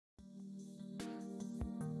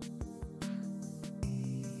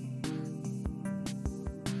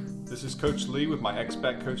This is Coach Lee with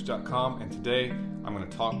myexpatcoach.com, and today I'm going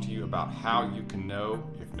to talk to you about how you can know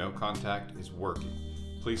if no contact is working.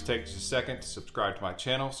 Please take just a second to subscribe to my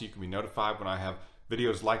channel so you can be notified when I have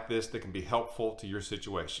videos like this that can be helpful to your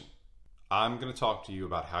situation. I'm going to talk to you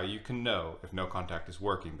about how you can know if no contact is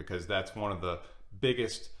working, because that's one of the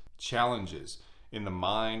biggest challenges in the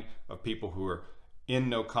mind of people who are in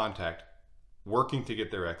no contact, working to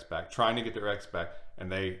get their ex back, trying to get their ex back, and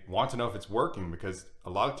they want to know if it's working, because a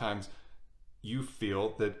lot of times you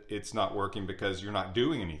feel that it's not working because you're not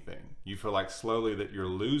doing anything. You feel like slowly that you're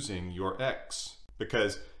losing your ex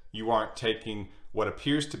because you aren't taking what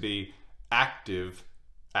appears to be active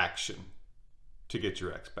action to get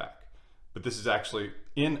your ex back. But this is actually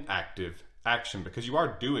inactive action, because you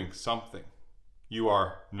are doing something. You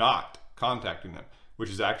are not contacting them, which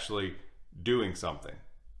is actually doing something,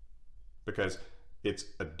 because it's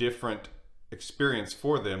a different experience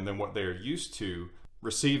for them than what they are used to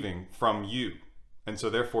receiving from you. And so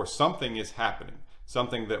therefore something is happening,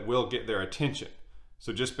 something that will get their attention.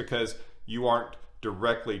 So just because you aren't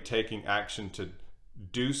directly taking action to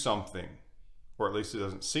do something, or at least it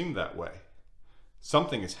doesn't seem that way,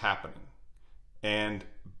 something is happening. And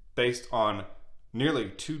based on nearly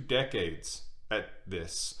 2 decades at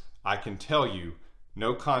this, I can tell you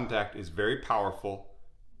no contact is very powerful,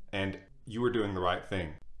 and you are doing the right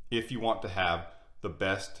thing if you want to have the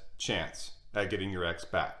best chance at getting your ex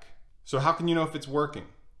back. So how can you know if it's working?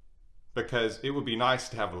 Because it would be nice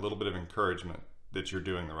to have a little bit of encouragement that you're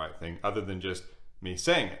doing the right thing, other than just me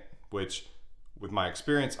saying it, which with my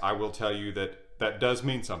experience, I will tell you that that does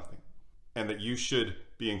mean something, and that you should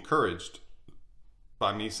be encouraged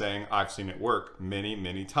by me saying I've seen it work many,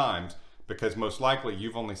 many times, because most likely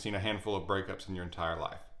you've only seen a handful of breakups in your entire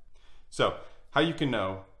life. So how you can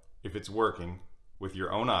know if it's working with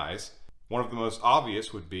your own eyes, one of the most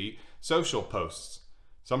obvious would be social posts.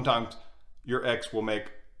 Sometimes your ex will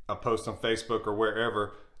make a post on Facebook or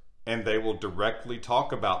wherever, and they will directly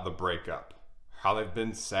talk about the breakup, how they've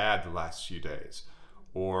been sad the last few days,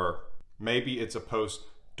 or maybe it's a post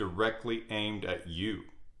directly aimed at you.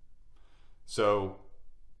 So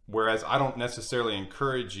whereas I don't necessarily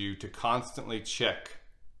encourage you to constantly check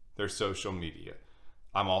their social media,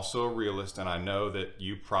 I'm also a realist, and I know that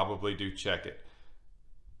you probably do check it.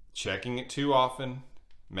 Checking it too often,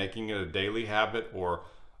 making it a daily habit or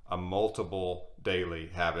a multiple daily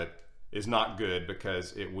habit is not good,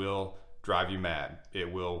 because it will drive you mad.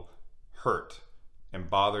 It will hurt and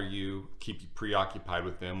bother you, keep you preoccupied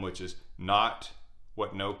with them, which is not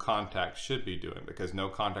what no contact should be doing, because no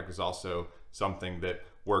contact is also something that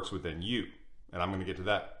works within you. And I'm going to get to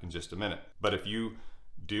that in just a minute. But if you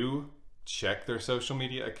do check their social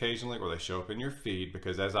media occasionally, or they show up in your feed,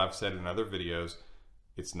 because as I've said in other videos,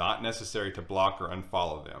 it's not necessary to block or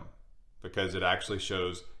unfollow them, because it actually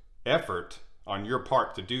shows effort on your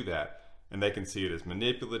part to do that, and they can see it as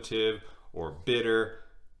manipulative or bitter,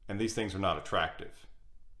 and these things are not attractive.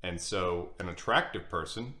 And so an attractive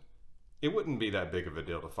person, it wouldn't be that big of a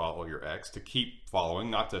deal to follow your ex, to keep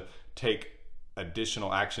following, not to take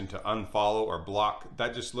additional action to unfollow or block.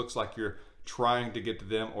 That just looks like you're trying to get to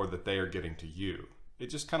them, or that they are getting to you. It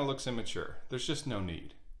just kind of looks immature. There's just no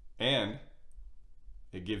need. And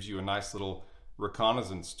it gives you a nice little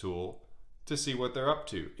reconnaissance tool to see what they're up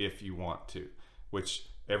to if you want to, which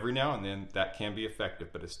every now and then that can be effective,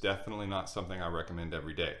 but it's definitely not something I recommend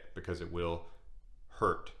every day, because it will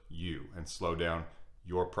hurt you and slow down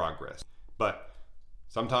your progress. But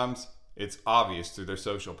sometimes it's obvious through their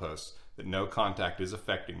social posts that no contact is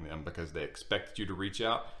affecting them, because they expected you to reach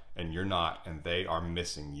out and you're not, and they are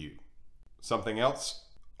missing you. Something else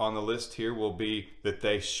on the list here will be that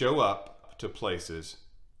they show up to places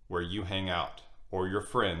where you hang out, or your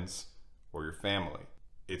friends, or your family.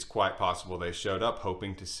 It's quite possible they showed up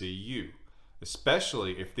hoping to see you,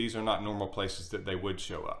 especially if these are not normal places that they would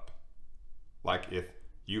show up. Like if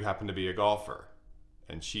you happen to be a golfer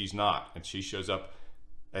and she's not, and she shows up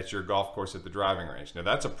at your golf course at the driving range. Now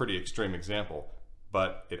that's a pretty extreme example,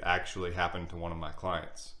 but it actually happened to one of my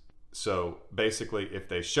clients. So basically, if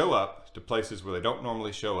they show up to places where they don't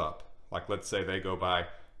normally show up, like let's say they go by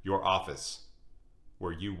your office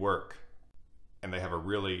where you work, and they have a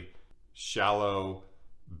really shallow,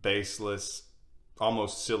 baseless,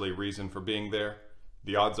 almost silly reason for being there,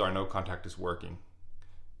 the odds are no contact is working,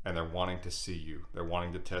 and they're wanting to see you. They're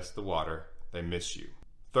wanting to test the water. They miss you.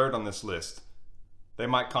 Third on this list, they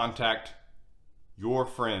might contact your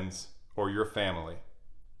friends or your family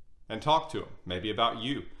and talk to them, maybe about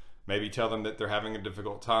you. Maybe tell them that they're having a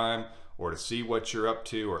difficult time, or to see what you're up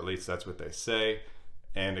to, or at least that's what they say.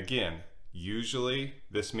 And again, Usually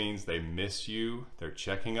this means they miss you, they're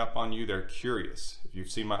checking up on you, they're curious. If you've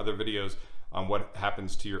seen my other videos on what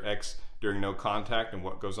happens to your ex during no contact and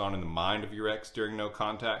what goes on in the mind of your ex during no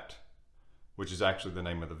contact, which is actually the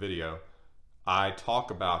name of the video, I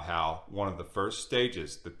talk about how one of the first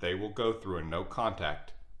stages that they will go through in no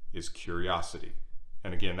contact is curiosity.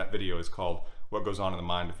 And again, that video is called What Goes On in the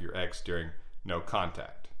Mind of Your Ex During No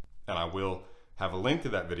Contact. And I will have a link to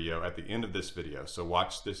that video at the end of this video. So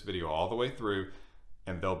watch this video all the way through,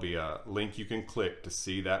 and there'll be a link you can click to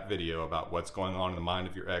see that video about what's going on in the mind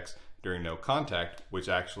of your ex during no contact, which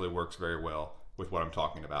actually works very well with what I'm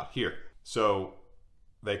talking about here. So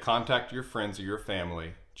they contact your friends or your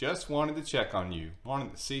family, just wanted to check on you,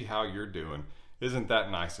 wanted to see how you're doing. Isn't that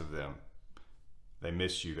nice of them? They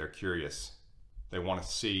miss you, they're curious. They want to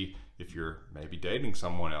see if you're maybe dating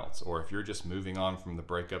someone else, or if you're just moving on from the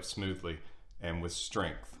breakup smoothly and with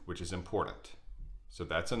strength, which is important. So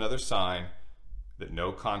that's another sign that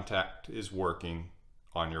no contact is working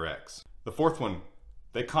on your ex. The fourth one,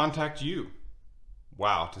 they contact you.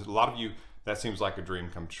 Wow, to a lot of you, that seems like a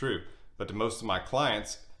dream come true. But to most of my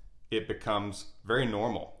clients, it becomes very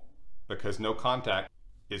normal because no contact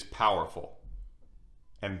is powerful.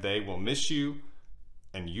 And they will miss you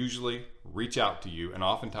and usually reach out to you. And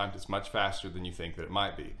oftentimes it's much faster than you think that it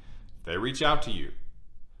might be. If they reach out to you,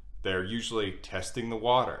 they're usually testing the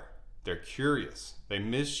water. They're curious. They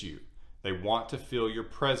miss you. They want to feel your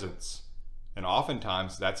presence. And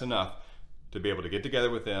oftentimes that's enough to be able to get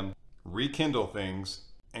together with them, rekindle things,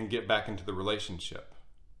 and get back into the relationship.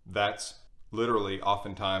 That's literally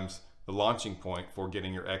oftentimes the launching point for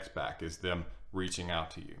getting your ex back, is them reaching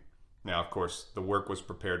out to you. Now, of course, the work was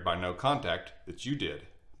prepared by no contact that you did,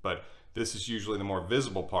 but this is usually the more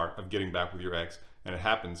visible part of getting back with your ex, and it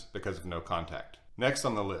happens because of no contact. Next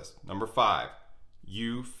on the list, number 5,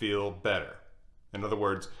 you feel better. In other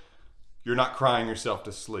words, you're not crying yourself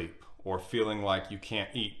to sleep or feeling like you can't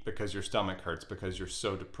eat because your stomach hurts because you're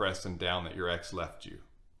so depressed and down that your ex left you.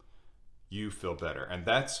 You feel better. And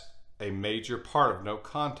that's a major part of no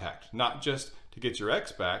contact, not just to get your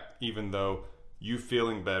ex back, even though you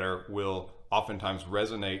feeling better will oftentimes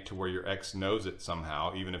resonate to where your ex knows it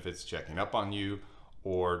somehow, even if it's checking up on you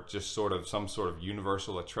or just sort of some sort of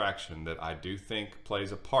universal attraction that I do think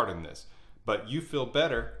plays a part in this. But you feel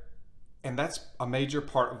better, and that's a major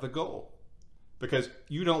part of the goal. Because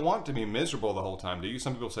you don't want to be miserable the whole time, do you?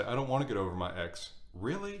 Some people say, I don't want to get over my ex.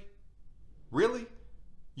 Really? Really?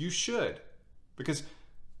 You should. Because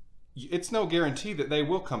it's no guarantee that they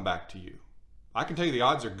will come back to you. I can tell you the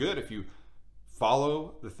odds are good if you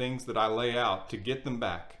follow the things that I lay out to get them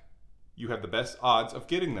back. You have the best odds of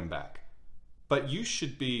getting them back. But you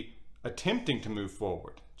should be attempting to move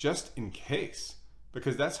forward, just in case.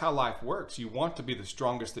 Because that's how life works. You want to be the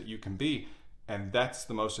strongest that you can be, and that's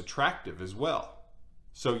the most attractive as well.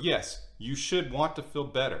 So yes, you should want to feel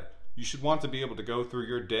better. You should want to be able to go through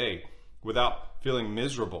your day without feeling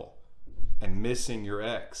miserable and missing your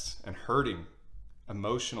ex and hurting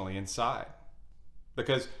emotionally inside.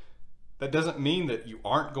 Because that doesn't mean that you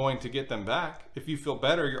aren't going to get them back. If you feel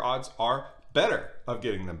better, your odds are better of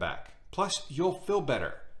getting them back. Plus, you'll feel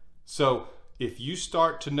better. So if you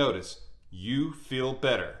start to notice you feel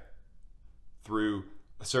better through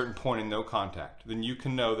a certain point in no contact, then you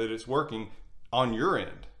can know that it's working on your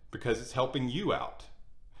end because it's helping you out.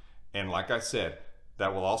 And like I said,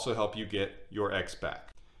 that will also help you get your ex back.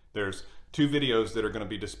 There's 2 videos that are going to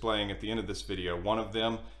be displaying at the end of this video. One of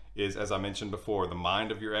them is, as I mentioned before, the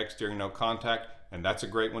mind of your ex during no contact, and that's a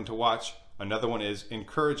great one to watch. Another one is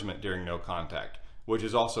encouragement during no contact, which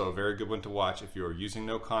is also a very good one to watch if you are using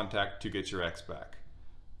no contact to get your ex back.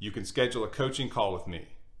 You can schedule a coaching call with me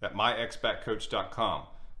at myexbackcoach.com,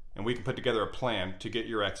 and we can put together a plan to get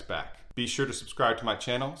your ex back. Be sure to subscribe to my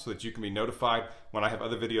channel so that you can be notified when I have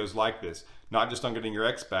other videos like this, not just on getting your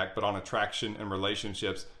ex back, but on attraction and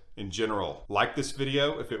relationships in general. Like this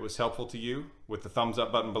video if it was helpful to you with the thumbs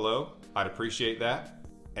up button below. I'd appreciate that.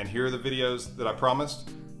 And here are the videos that I promised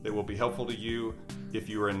that will be helpful to you if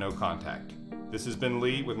you are in no contact. This has been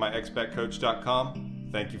Lee with myexbackcoach.com.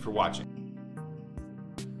 Thank you for watching.